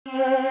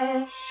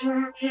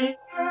For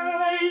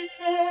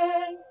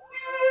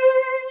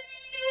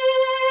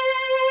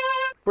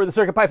the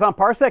CircuitPython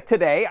Parsec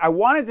today, I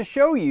wanted to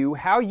show you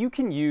how you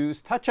can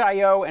use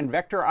touch.io and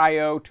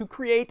vector.io to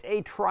create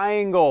a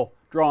triangle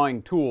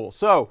drawing tool.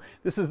 So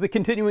this is the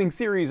continuing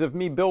series of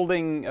me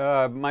building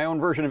my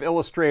own version of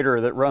Illustrator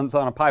that runs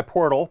on a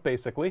PyPortal,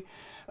 basically.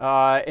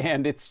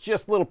 And it's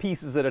just little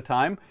pieces at a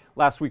time.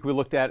 Last week we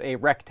looked at a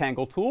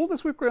rectangle tool.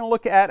 This week we're going to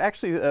look at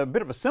actually a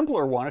bit of a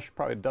simpler one. I should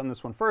probably have done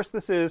this one first.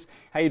 This is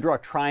how you draw a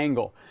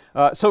triangle.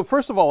 So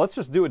first of all, let's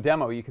just do a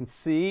demo. You can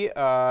see,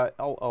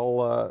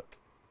 I'll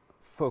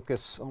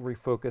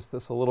refocus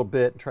this a little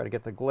bit and try to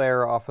get the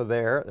glare off of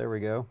there. There we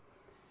go.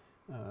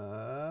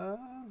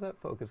 That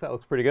focus, that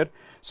looks pretty good.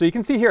 So you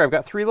can see here I've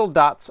got three little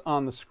dots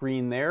on the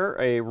screen there,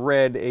 a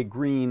red, a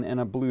green, and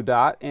a blue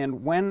dot.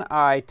 And when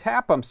I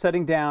tap, I'm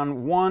setting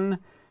down 1,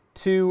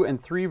 2, and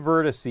 3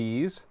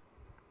 vertices,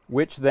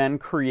 which then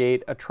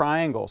create a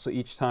triangle. So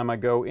each time I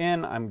go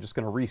in, I'm just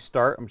going to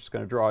restart. I'm just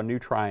going to draw a new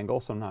triangle,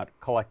 so I'm not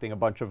collecting a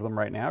bunch of them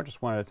right now,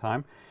 just one at a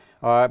time.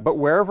 But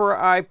wherever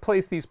I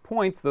place these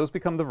points, those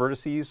become the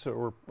vertices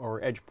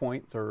or edge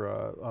points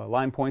or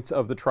line points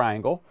of the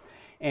triangle.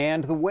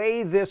 And the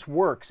way this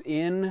works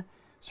in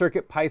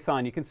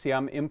CircuitPython, you can see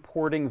I'm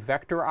importing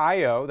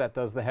vector.io, that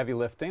does the heavy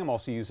lifting. I'm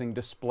also using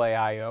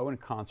display.io in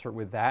concert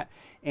with that,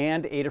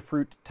 and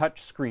Adafruit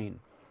touchscreen.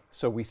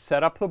 So we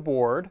set up the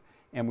board,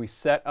 and we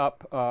set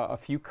up a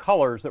few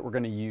colors that we're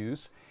going to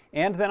use.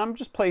 And then I'm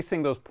just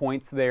placing those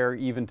points there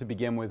even to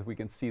begin with. We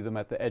can see them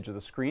at the edge of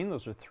the screen.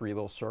 Those are 3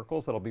 little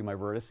circles. That'll be my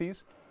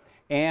vertices.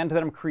 And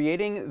then I'm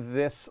creating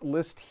this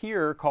list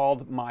here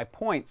called my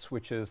points,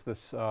 which is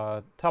this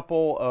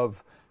tuple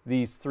of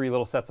these 3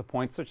 little sets of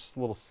points. So just a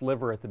little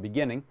sliver at the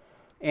beginning.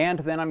 And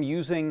then I'm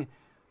using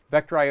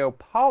vector.io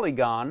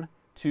polygon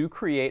to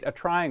create a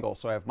triangle.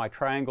 So I have my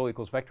triangle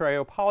equals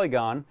vector.io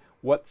polygon.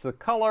 What's the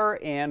color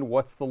and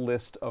what's the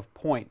list of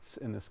points?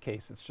 In this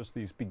case, it's just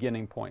these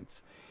beginning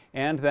points.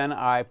 And then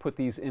I put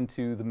these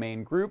into the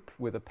main group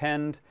with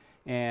append,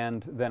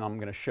 and then I'm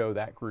going to show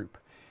that group.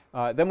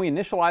 Then we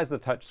initialize the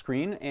touch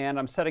screen, and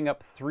I'm setting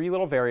up 3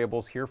 little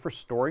variables here for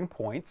storing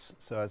points.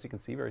 So as you can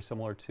see, very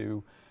similar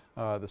to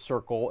the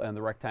circle and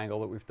the rectangle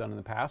that we've done in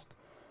the past.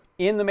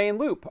 In the main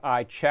loop,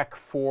 I check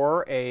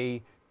for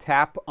a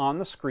tap on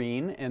the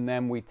screen, and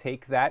then we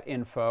take that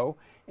info,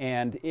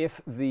 and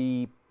if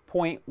the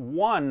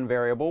 .1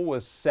 variable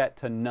was set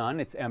to none,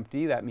 it's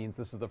empty, that means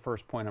this is the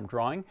first point I'm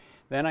drawing.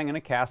 Then I'm going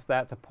to cast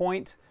that to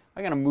point.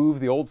 I'm going to move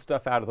the old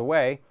stuff out of the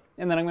way,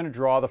 and then I'm going to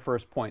draw the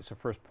first point. So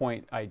first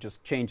point, I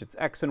just change its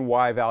x and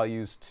y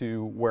values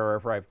to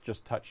wherever I've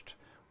just touched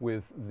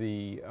with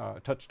the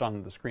touched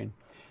on the screen.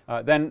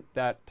 Then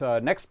that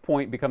next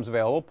point becomes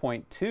available,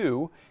 point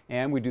 2,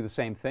 and we do the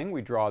same thing.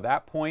 We draw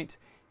that point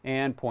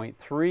and point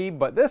 3,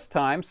 but this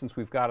time, since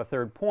we've got a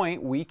third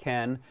point, we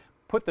can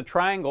put the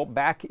triangle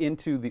back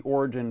into the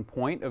origin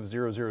point of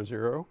 0, 0,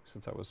 0,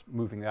 since I was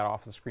moving that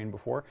off the screen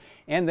before,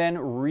 and then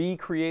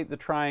recreate the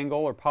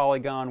triangle or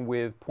polygon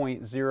with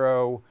point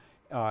 0,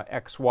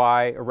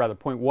 xy, or rather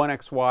point 1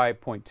 xy,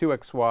 point 2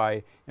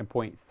 xy, and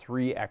point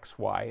 3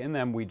 xy, and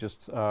then we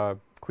just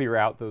clear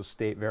out those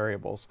state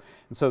variables.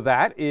 And so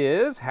that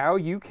is how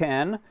you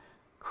can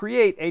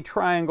create a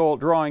triangle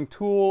drawing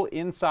tool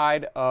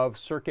inside of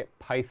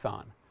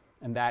CircuitPython.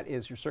 And that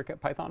is your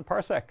CircuitPython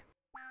Parsec.